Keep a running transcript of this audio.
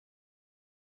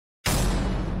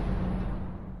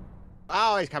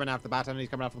Oh, he's coming off the baton. He's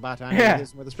coming off the baton. Yeah. He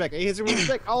hits him with a stick. He hits him with a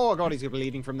stick. Oh god, he's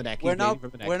bleeding from the neck. He's We're bleeding not. from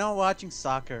the neck. We're not watching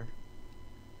soccer.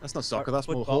 That's not soccer. That's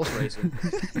more football. horse racing.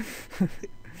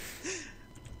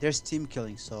 There's team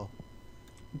killing, so.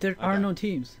 There are no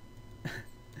teams.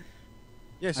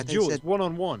 Yes, I think duels, said-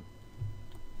 1-on-1.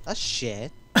 That's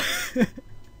shit.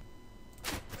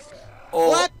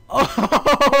 What?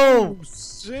 Oh!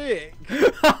 Sick!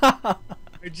 I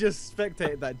just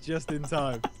spectated that just in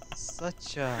time.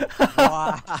 Such a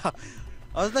wow.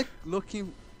 I was like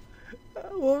looking.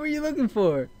 What were you looking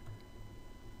for?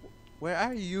 Where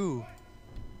are you?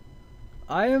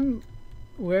 I am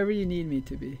wherever you need me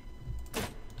to be. Oh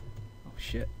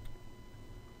shit.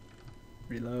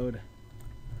 Reload.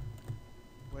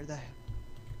 Where the?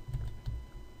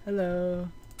 Hello.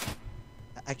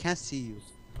 I can't see you.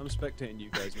 I'm spectating you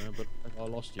guys, man, but I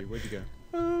lost you. Where'd you go?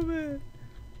 Oh man.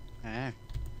 Ah.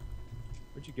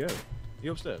 Where'd you go?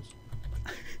 You upstairs?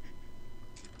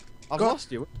 I've Go-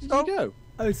 lost you. Where did you go?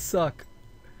 I suck.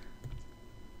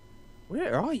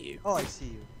 Where are you? Oh, I see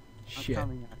you. Shit. I'm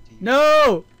coming after you.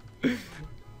 No!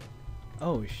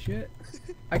 Oh shit.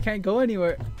 I can't go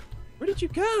anywhere. Where did you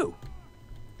go?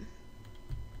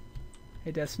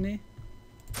 Hey Destiny.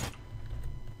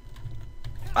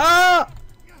 Ah!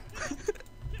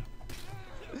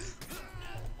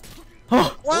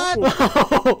 Oh! What?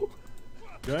 Whoa!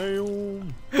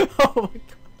 Damn. Oh my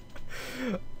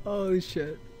god. Holy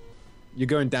shit. You're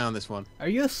going down this one. Are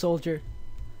you a soldier?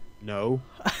 No.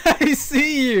 I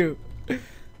see you!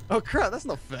 Oh crap, that's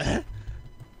not fair.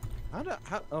 How?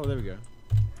 Oh, there we go.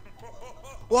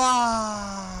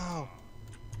 Wow.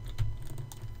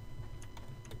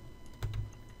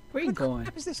 Where are you going?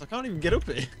 What is this? I can't even get up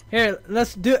here. Here,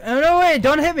 let's do. Oh, no, wait!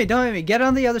 Don't hit me! Don't hit me! Get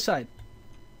on the other side.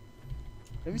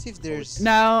 Let me see if there's.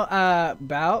 Now,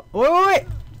 bow. Wait!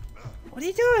 What are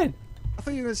you doing? I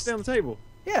thought you were going to stay on the table.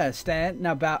 Yeah, stand.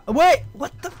 Now bow. Wait!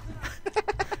 What the?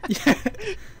 Yeah.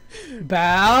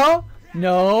 Bow.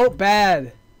 No,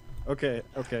 bad. Okay,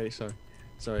 sorry.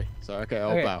 Okay,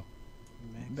 I'll Okay. bow.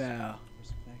 Bow.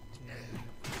 Perspective.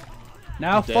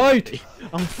 Now Dead. fight!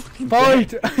 I'm fucking Fight!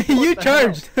 dead. You What the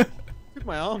charged! Took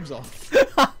my arms off.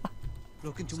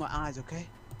 Look into my eyes, okay?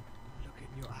 Look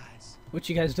in your eyes. What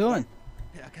you guys doing?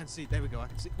 Yeah, I can see. There we go. I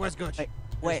can see. Where's Gurch? Wait,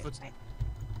 Where's wait. footsteps?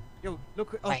 Yo,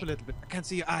 look up Wait. a little bit. I can't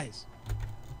see your eyes.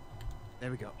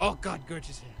 There we go. Oh God, Gurch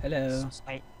is here. Hello.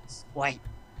 Wait.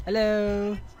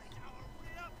 Hello.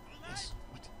 Yes.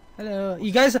 What? Hello.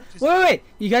 You guys. Wait!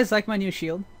 You guys like my new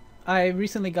shield? I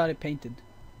recently got it painted.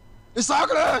 It's not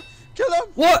gonna kill him.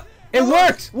 What? It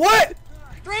works! What?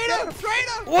 Train him! Train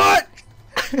him! What?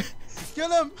 Kill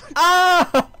him!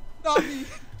 Ah! Not me!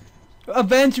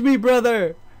 Avenge me,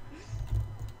 brother!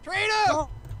 Train him! No,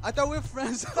 I thought we were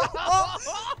friends.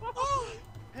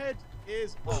 Head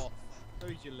is off. So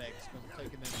is your legs. I'm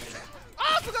taking them in.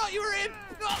 Oh, I forgot you were in.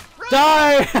 Oh,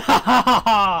 Die!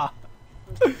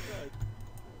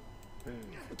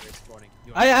 Spawning.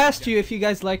 I asked you if you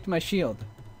guys liked my shield.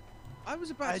 I was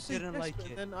about I to say didn't yes, like but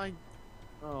it. then I.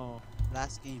 Oh.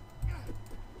 Last game.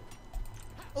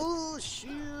 Oh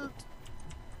shoot!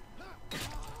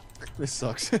 This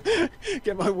sucks.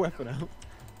 Get my weapon out.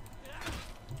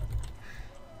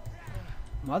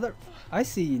 Mother. I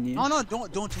see you, Neil. No, no,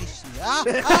 don't chase me.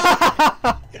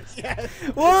 Ah! Yes.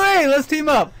 Wait, let's team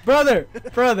up. Brother.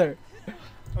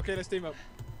 Okay, let's team up.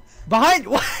 Behind.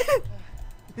 What?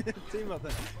 Team up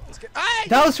then. Let's get. Aye!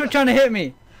 That was for trying to hit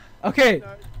me. Okay. No,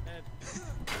 Ed.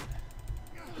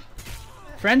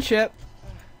 Friendship.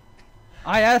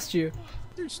 I asked you.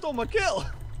 Dude stole my kill.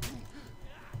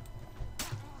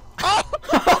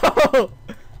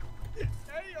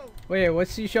 Wait,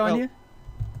 what's he showing Oh. you?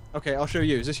 Okay, I'll show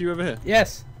you. Is this you over here?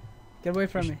 Yes. Get away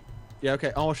from me. Yeah.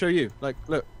 Okay, I'll show you. Like,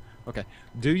 look. Okay.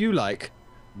 Do you like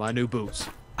my new boots?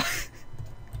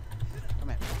 Come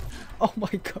here. Oh my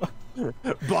god.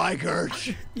 Bye,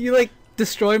 Gurch. You like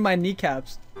destroyed my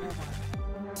kneecaps.